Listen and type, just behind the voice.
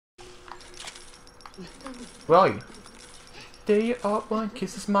Where are you? There you are, one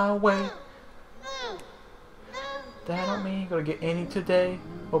kiss is my way. That don't mean you're gonna get any today.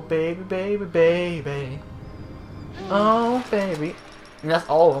 Oh baby, baby, baby. Oh baby. And that's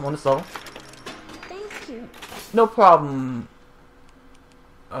all of them on this level. Thank you. No problem.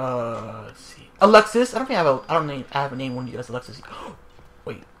 Let's see. Alexis. I don't think I have a name one of you as Alexis.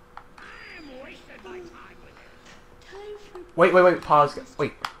 Wait. Wait. Pause.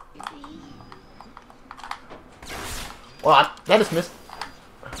 Wait. Well, that just missed.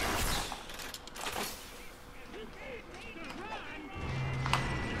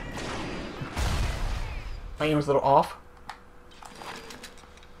 My aim was a little off.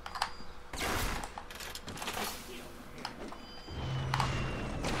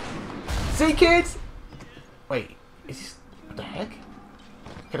 See, kids? Wait, is this... What the heck? Okay,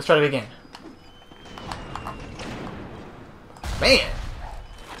 let's try it again. Man!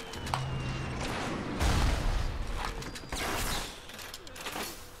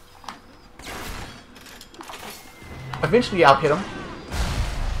 Eventually I'll hit him.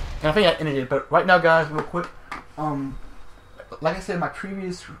 And I think I ended it, but right now guys, real quick, like I said,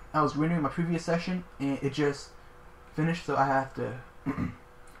 I was rendering my previous session, and it just finished, so I have to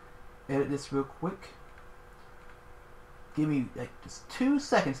edit this real quick. Give me like just 2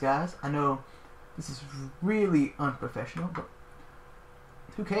 seconds, guys. I know this is really unprofessional, but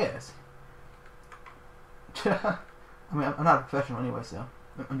who cares? I mean, I'm not a professional anyway, so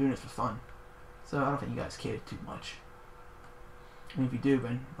I'm doing this for fun. So I don't think you guys care too much. And if you do,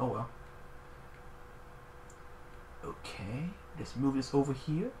 then oh well. Okay, let's move this over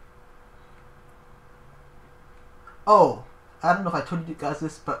here. Oh, I don't know if I told you guys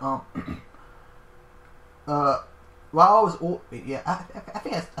this, but while I was I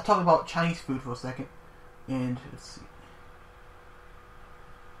think I talked about Chinese food for a second, and let's see.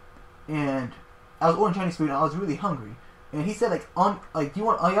 And I was ordering Chinese food, and I was really hungry. And he said do you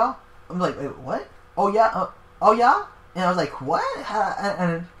want onnnya? I'm like, wait, what? Oh yeah, and I was like, what?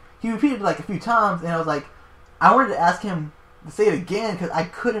 And he repeated it like a few times, and I was like, I wanted to ask him to say it again because I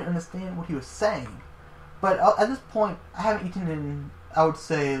couldn't understand what he was saying. But at this point, I haven't eaten in, I would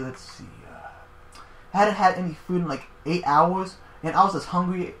say, let's see, I hadn't had any food in like 8 hours, and I was just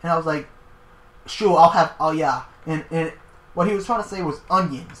hungry, and I was like, sure, I'll have onnnya. And what he was trying to say was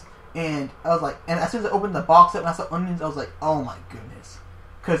onions. And I was like, and as soon as I opened the box up and I saw onions, I was like, oh my goodness.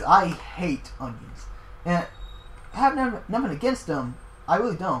 Because I hate onions. And I have nothing against them. I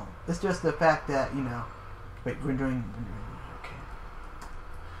really don't. It's just the fact that, you know... Wait, rendering...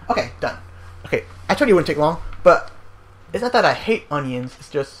 Okay, done. Okay, I told you it wouldn't take long, but it's not that I hate onions, it's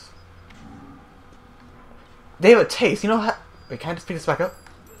just... They have a taste, you know how... Wait, can I just pick this back up?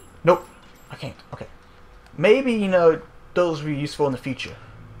 Nope, I can't. Okay. Maybe, you know, those will be useful in the future.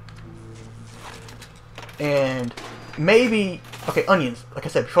 And maybe... Okay, onions, like I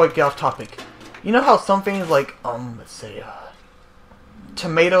said, before I get off topic. You know how some things like, let's say,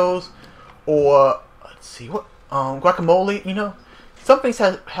 tomatoes, or, let's see, what, guacamole, you know? Some things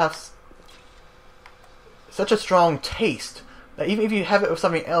have such a strong taste that even if you have it with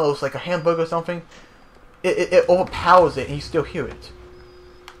something else, like a hamburger or something, it overpowers it and you still hear it.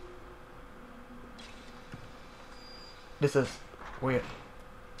 This is weird.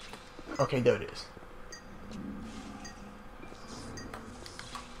 Okay, there it is.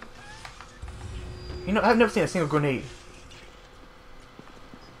 You know, I've never seen a single grenade.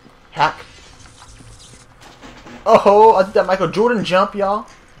 Hack. Oh, I did that Michael Jordan jump, y'all.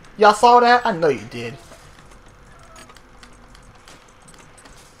 Y'all saw that? I know you did.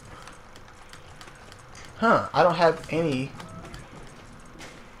 Huh, I don't have any.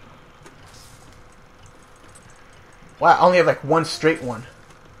 Wow, I only have like one straight one.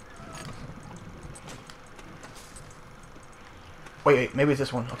 Wait, maybe it's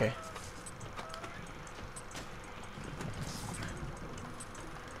this one. Okay.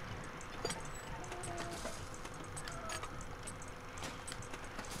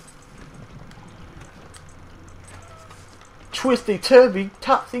 Twisty turvy,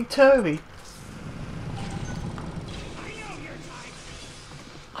 topsy turvy.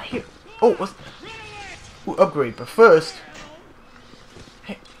 I hear. Oh, what's? Ooh, upgrade, but first.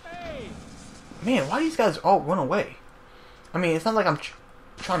 Hey, man, why do these guys all run away? I mean, it's not like I'm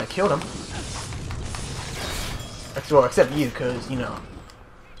trying to kill them. Well, except you, because you know,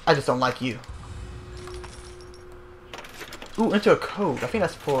 I just don't like you. Ooh, enter a code. I think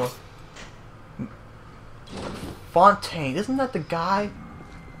that's for. Fontaine, isn't that the guy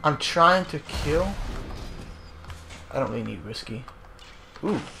I'm trying to kill? I don't really need risky.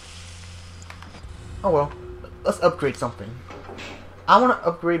 Ooh. Oh well, let's upgrade something. I want to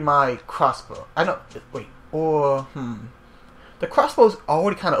upgrade my crossbow. I don't... Wait. Or... The crossbow's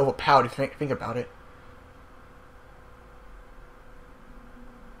already kind of overpowered if you think about it.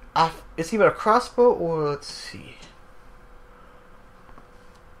 It's either a crossbow or... Let's see.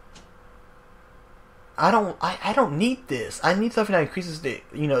 I don't need this. I need something that increases the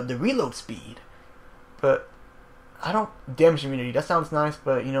the reload speed. But I don't damage immunity. That sounds nice,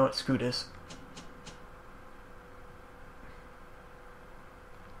 but you know what? Screw this.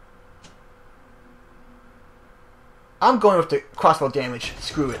 I'm going with the crossbow damage.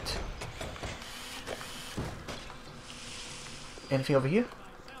 Screw it. Anything over here?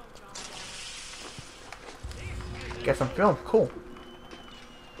 Got some film. Cool.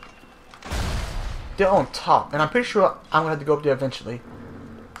 They're on top, and I'm pretty sure I'm gonna have to go up there eventually.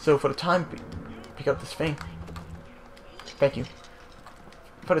 So for the time, pick up this thing. Thank you.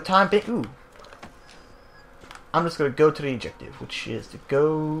 For the time being, ooh. I'm just gonna go to the objective, which is to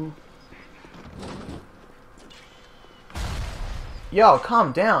go. Yo,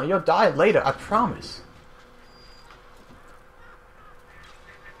 calm down. You'll die later. I promise.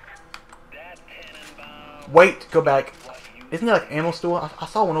 Wait, go back. Isn't there like ammo store? I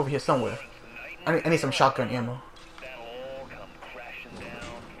saw one over here somewhere. I need some shotgun ammo.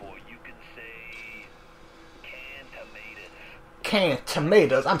 Canned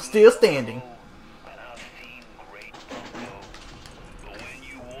tomatoes. I'm still standing.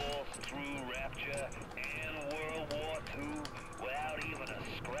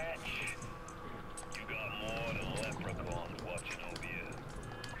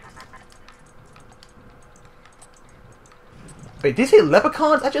 Wait, did he say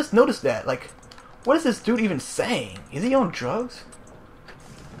leprechauns? I just noticed that. Like, what is this dude even saying? Is he on drugs?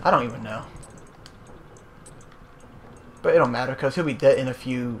 I don't even know. But it don't matter, because he'll be dead in a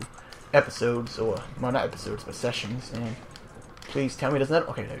few episodes, or, well, not episodes, but sessions, and please tell me doesn't that...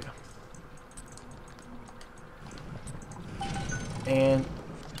 Okay, there we go. And,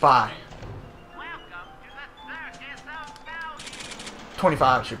 bye.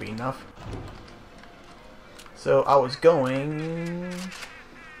 25 should be enough. So, I was going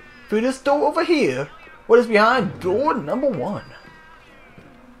through this door over here. What is behind door number 1?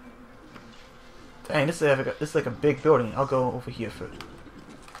 Dang, this is like a big building. I'll go over here first.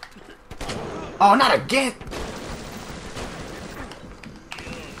 Oh, not again!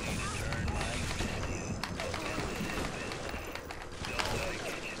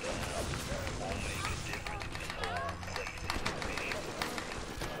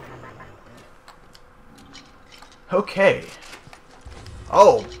 Okay.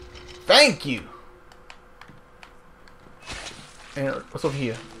 Oh, thank you. And what's over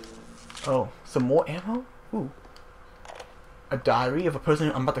here? Oh, some more ammo? Ooh. A diary of a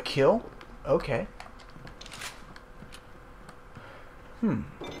person I'm about to kill? Okay.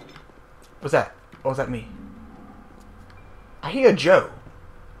 What's that? Or was that me? I hear Joe.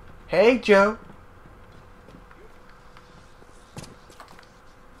 Hey, Joe.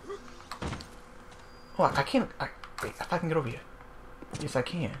 Oh, I can't... wait, if I can get over here. Yes, I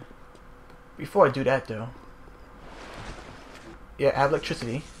can. Before I do that, though. Yeah, I have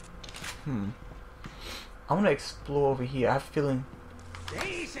electricity. I want to explore over here. I have a feeling...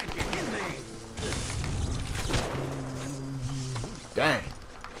 Dang.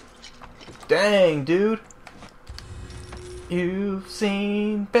 Dang, dude. You've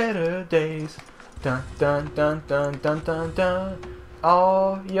seen better days. Dun dun dun dun dun dun dun.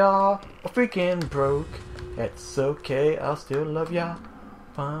 Oh, y'all are freaking broke. It's okay, I'll still love ya.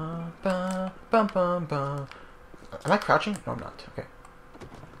 Bum, bum, bum, bum, bum. Am I crouching? No, I'm not. Okay.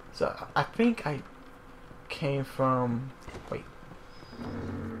 So, I think I came from... Wait.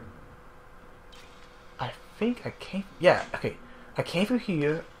 I think I came... Yeah, okay. I came through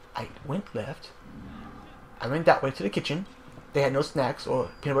here. I went left. I went that way to the kitchen. They had no snacks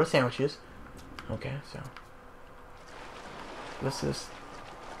or peanut butter sandwiches. Okay, so... Let's just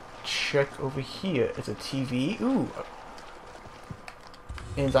check over here. It's a TV. Ooh.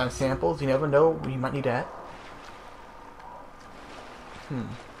 Enzyme samples. You never know. We might need that.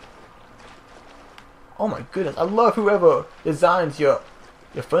 Oh my goodness. I love whoever designs your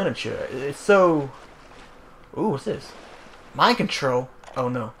furniture. It's so... Ooh, what's this? Mind control. Oh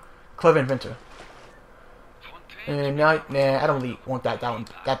no. Clever inventor. And now, nah, I don't really want that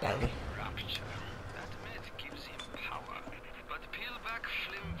badly.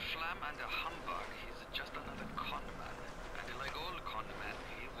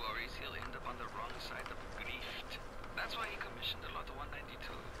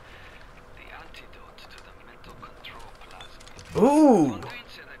 Ooh!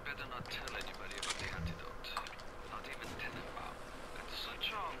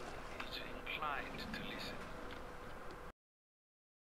 inclined to listen.